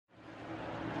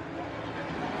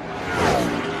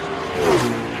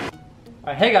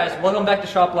Alright, hey guys, welcome back to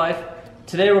Shop Life.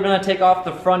 Today we're going to take off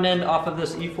the front end off of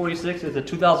this E46. It's a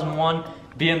 2001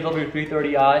 BMW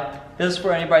 330i. This is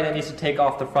for anybody that needs to take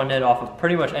off the front end off of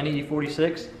pretty much any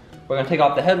E46. We're going to take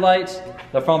off the headlights,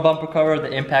 the front bumper cover,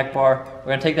 the impact bar. We're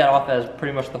going to take that off as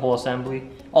pretty much the whole assembly.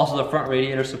 Also the front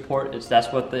radiator support,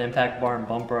 that's what the impact bar and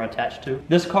bumper are attached to.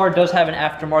 This car does have an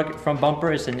aftermarket front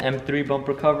bumper. It's an M3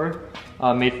 bumper cover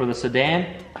made for the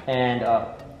sedan, and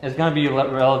it's going to be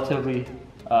relatively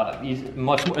easy, it's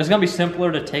going to be simpler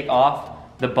to take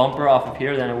off the bumper off of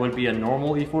here than it would be a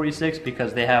normal E46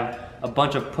 because they have a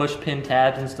bunch of push pin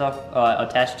tabs and stuff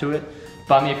attached to it.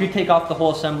 But I mean, if you take off the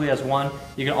whole assembly as one,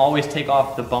 you can always take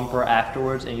off the bumper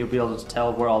afterwards and you'll be able to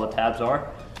tell where all the tabs are.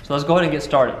 So let's go ahead and get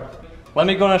started. Let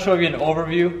me go and show you an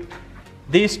overview.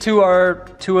 These two are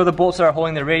two of the bolts that are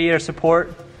holding the radiator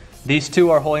support. These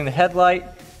two are holding the headlight.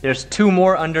 There's two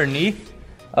more underneath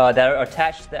that are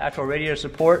attached to the actual radiator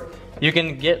support. You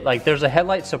can get, like, there's a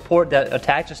headlight support that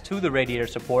attaches to the radiator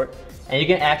support, and you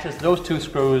can access those two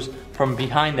screws from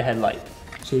behind the headlight.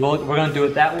 So we're gonna do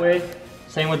it that way.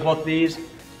 Same with both these.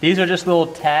 These are just little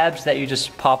tabs that you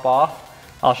just pop off.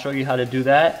 I'll show you how to do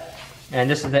that. And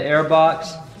this is the air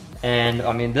box, and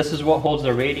I mean, this is what holds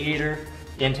the radiator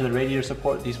into the radiator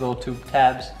support. These little two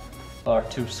tabs, or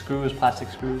two screws, plastic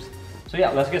screws. So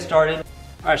yeah, let's get started.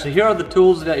 All right, so here are the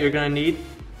tools that you're gonna need.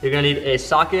 You're gonna need a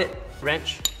socket,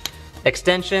 wrench,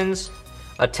 extensions,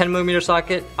 a 10mm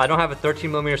socket. I don't have a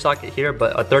 13mm socket here,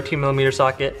 but a 13mm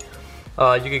socket.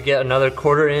 You could get another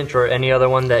 1/4 inch or any other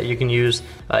one that you can use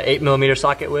 8mm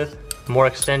socket with. More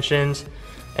extensions.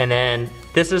 And then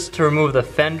this is to remove the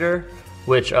fender,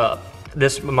 which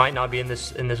this might not be in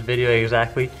this video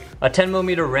exactly. A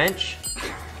 10mm wrench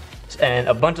and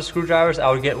a bunch of screwdrivers.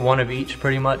 I would get one of each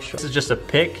pretty much. This is just a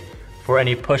pick for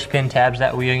any push pin tabs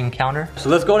that we encounter. So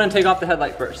let's go ahead and take off the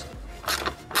headlight first.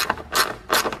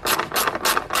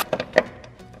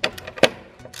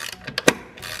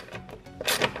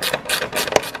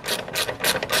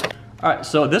 Alright,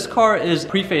 so this car is a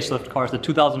pre-facelift car. It's the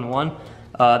 2001.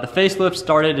 The facelift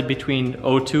started between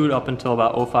 02 up until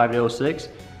about 05 to 06.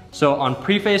 So on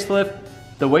pre-facelift,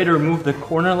 the way to remove the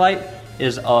corner light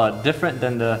is different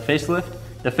than the facelift.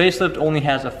 The facelift only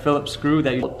has a Phillips screw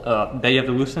that you have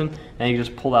to loosen, and you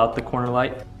just pull out the corner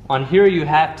light. On here you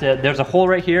have to, there's a hole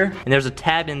right here, and there's a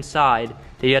tab inside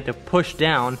that you have to push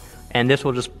down, and this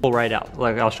will just pull right out,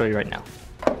 like I'll show you right now.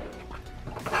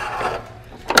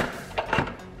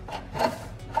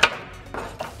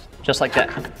 Just like that.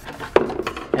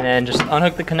 And then just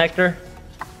unhook the connector.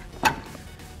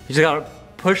 You just gotta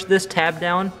push this tab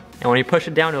down, and when you push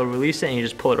it down, it'll release it, and you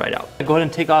just pull it right out. Go ahead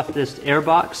and take off this air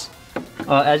box.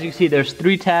 As you can see, there's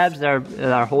 3 tabs that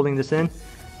are holding this in.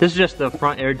 This is just the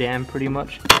front air dam, pretty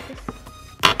much.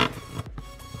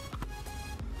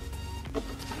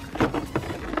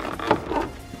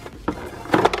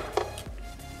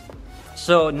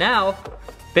 So now,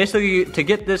 basically, to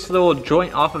get this little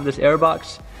joint off of this air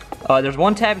box, there's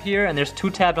one tab here and there's 2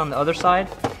 tabs on the other side.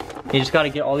 You just gotta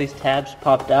get all these tabs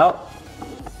popped out.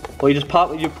 Well,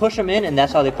 you push them in and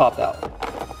that's how they pop out.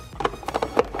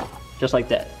 Just like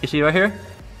that. You see right here?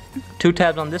 2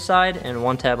 tabs on this side and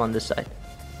 1 tab on this side.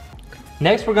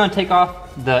 Next, we're gonna take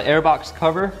off the airbox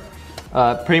cover.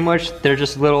 Pretty much, they're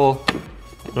just little,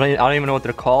 I don't even know what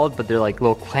they're called, but they're like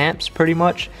little clamps pretty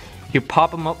much. You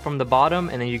pop them up from the bottom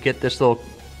and then you get this little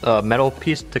metal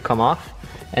piece to come off.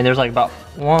 And there's like about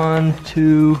 1,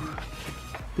 2,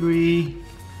 3,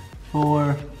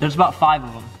 4, there's about 5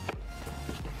 of them.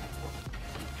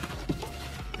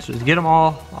 So just get them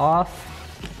all off.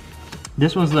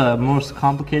 This one's the most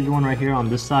complicated one right here on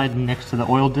this side next to the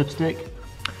oil dipstick.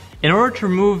 In order to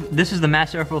remove, this is the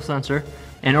mass airflow sensor.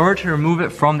 In order to remove it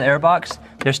from the airbox,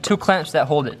 there's 2 clamps that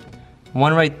hold it.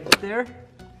 One right there.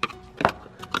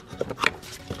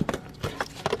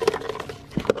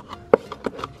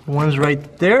 One's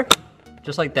right there.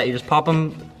 Just like that, you just pop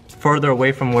them further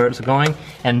away from where it's going.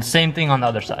 And same thing on the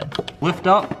other side. Lift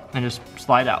up and just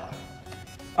slide out.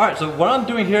 Alright, so what I'm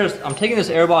doing here is I'm taking this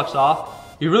airbox off.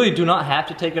 You really do not have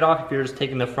to take it off if you're just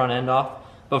taking the front end off.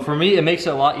 But for me, it makes it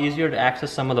a lot easier to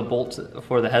access some of the bolts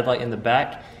for the headlight in the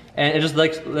back. And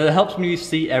it helps me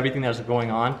see everything that's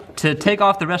going on. To take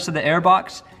off the rest of the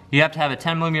airbox, you have to have a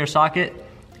 10mm socket.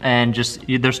 And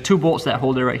there's 2 bolts that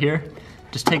hold it right here.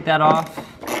 Just take that off.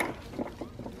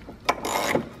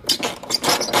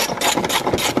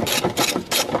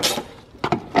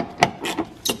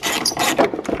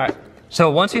 Alright, so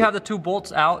once you have the 2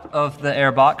 bolts out of the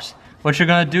airbox, what you're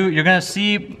gonna do, you're gonna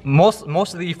see most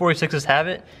of the E46s have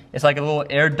it. It's like a little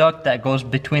air duct that goes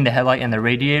between the headlight and the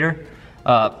radiator.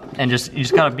 And you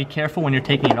just gotta be careful when you're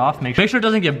taking it off. Make sure it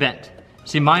doesn't get bent.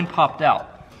 See, mine popped out.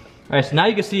 All right, so now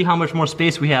you can see how much more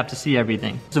space we have to see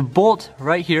everything. There's a bolt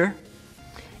right here,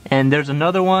 and there's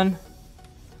another one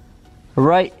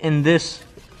right in this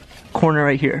corner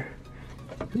right here.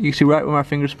 You can see right where my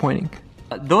finger's pointing.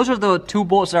 Those are the two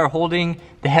bolts that are holding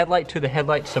the headlight to the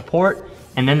headlight support,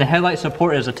 and then the headlight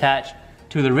support is attached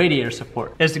to the radiator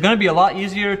support. It's gonna be a lot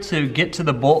easier to get to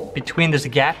the bolt between this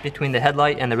gap between the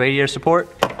headlight and the radiator support.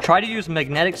 Try to use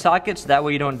magnetic sockets, that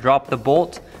way you don't drop the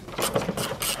bolt.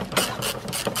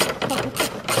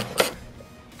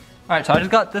 All right, so I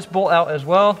just got this bolt out as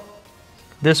well.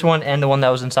 This one and the one that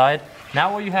was inside.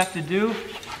 Now what you have to do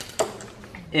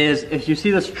is, if you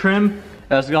see this trim,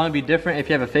 it's gonna be different if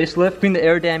you have a facelift. Between the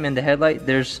air dam and the headlight,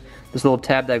 there's this little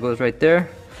tab that goes right there.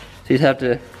 So you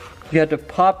have to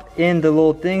pop in the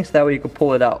little things, so that way you can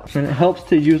pull it out. And it helps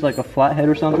to use like a flathead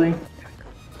or something.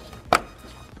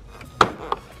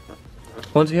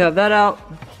 Once you have that out,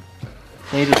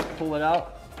 then you just pull it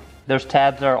out. There's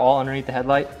tabs that are all underneath the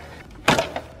headlight.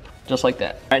 Just like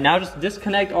that. All right, now just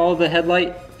disconnect all the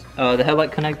headlight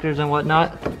connectors and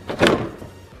whatnot.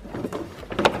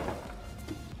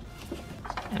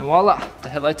 And voila, the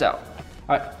headlight's out.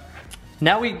 All right,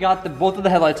 now we got both of the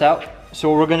headlights out. So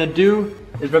what we're gonna do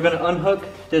is we're gonna unhook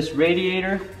this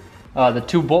radiator, the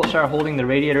two bolts that are holding the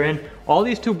radiator in. All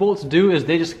these two bolts do is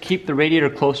they just keep the radiator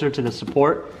closer to the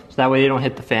support, so that way they don't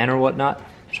hit the fan or whatnot.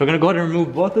 So we're gonna go ahead and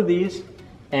remove both of these,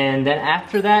 and then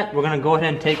after that, we're gonna go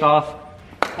ahead and take off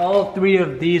all three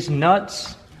of these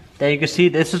nuts. That you can see,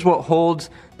 this is what holds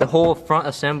the whole front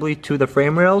assembly to the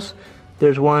frame rails.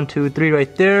 There's 1, 2, 3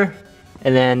 right there,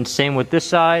 and then same with this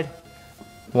side,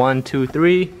 1, 2,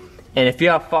 3. And if you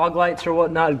have fog lights or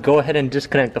whatnot, go ahead and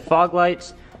disconnect the fog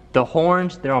lights. The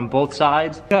horns, they're on both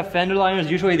sides. If you have fender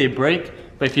liners, usually they break,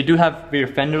 but if you do have your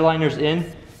fender liners in,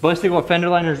 basically what fender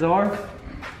liners are,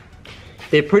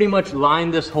 they pretty much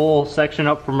line this whole section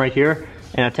up from right here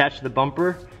and attach to the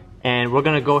bumper. And we're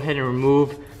gonna go ahead and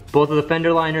remove both of the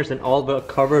fender liners and all the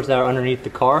covers that are underneath the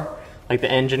car, like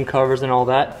the engine covers and all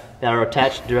that, that are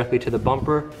attached directly to the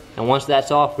bumper. And once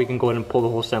that's off, we can go ahead and pull the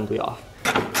whole assembly off.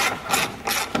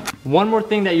 One more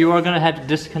thing that you are gonna have to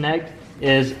disconnect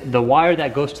is the wire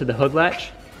that goes to the hood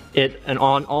latch. And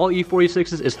on all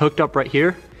E46s is hooked up right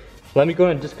here. Let me go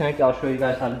ahead and disconnect it. I'll show you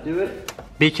guys how to do it.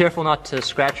 Be careful not to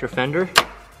scratch your fender.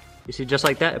 You see, just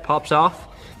like that, it pops off.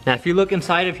 Now if you look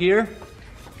inside of here,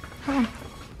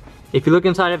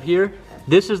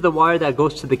 this is the wire that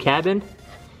goes to the cabin,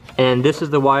 and this is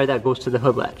the wire that goes to the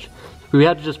hood latch. We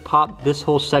have to just pop this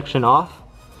whole section off,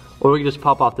 or we can just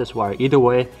pop off this wire. Either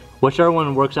way, whichever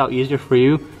one works out easier for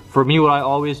you. For me, what I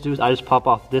always do is I just pop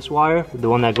off this wire, the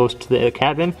one that goes to the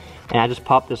cabin, and I just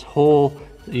pop this whole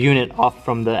unit off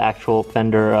from the actual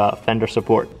fender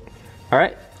support. All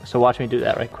right, so watch me do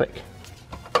that right quick.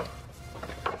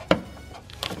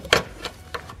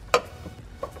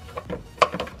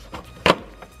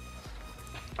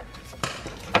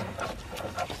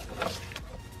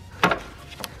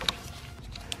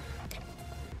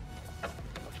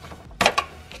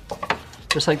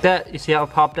 Just like that, you see how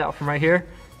it popped out from right here?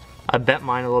 I bent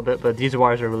mine a little bit, but these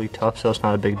wires are really tough, so it's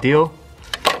not a big deal.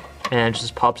 And it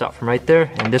just pops out from right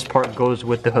there, and this part goes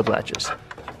with the hood latches.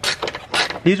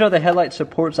 These are the headlight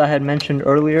supports I had mentioned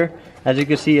earlier. As you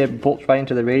can see, it bolts right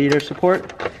into the radiator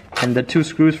support, and the two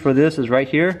screws for this is right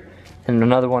here, and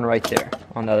another one right there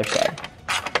on the other side.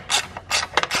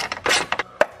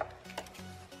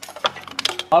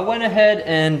 I went ahead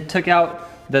and took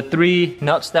out the 3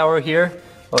 nuts that were here.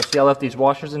 Oh, see, I left these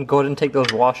washers in. Go ahead and take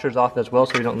those washers off as well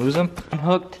so we don't lose them.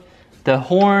 Unhooked the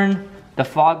horn, the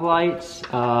fog lights.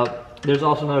 There's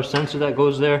also another sensor that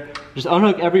goes there. Just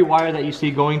unhook every wire that you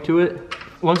see going to it.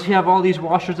 Once you have all these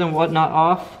washers and whatnot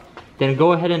off, then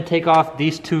go ahead and take off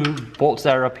these 2 bolts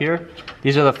that are up here.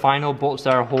 These are the final bolts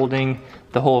that are holding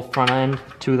the whole front end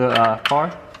to the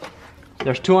car.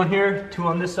 There's 2 on here, 2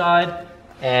 on this side,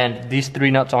 and these 3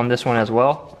 nuts on this one as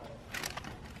well.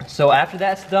 So after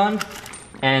that's done,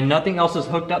 and nothing else is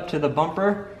hooked up to the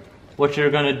bumper, what you're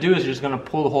gonna do is you're just gonna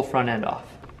pull the whole front end off.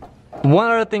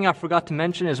 One other thing I forgot to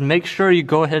mention is make sure you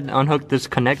go ahead and unhook this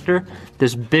connector,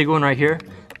 this big one right here.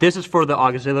 This is for the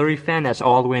auxiliary fan that's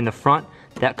all the way in the front.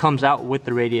 That comes out with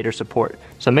the radiator support.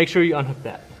 So make sure you unhook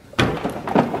that.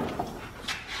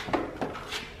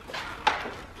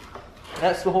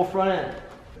 That's the whole front end.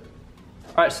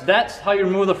 All right, so that's how you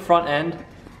remove the front end.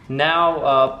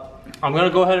 Now, I'm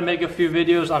gonna go ahead and make a few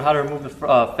videos on how to remove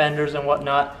the fenders and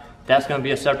whatnot. That's gonna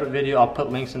be a separate video. I'll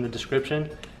put links in the description.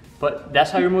 But that's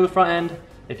how you remove the front end.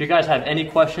 If you guys have any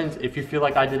questions, if you feel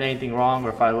like I did anything wrong or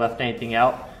if I left anything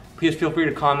out, please feel free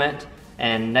to comment.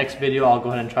 And next video, I'll go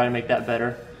ahead and try to make that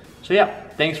better. So yeah,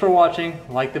 thanks for watching.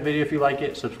 Like the video if you like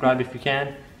it, subscribe if you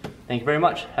can. Thank you very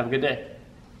much. Have a good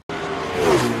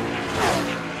day.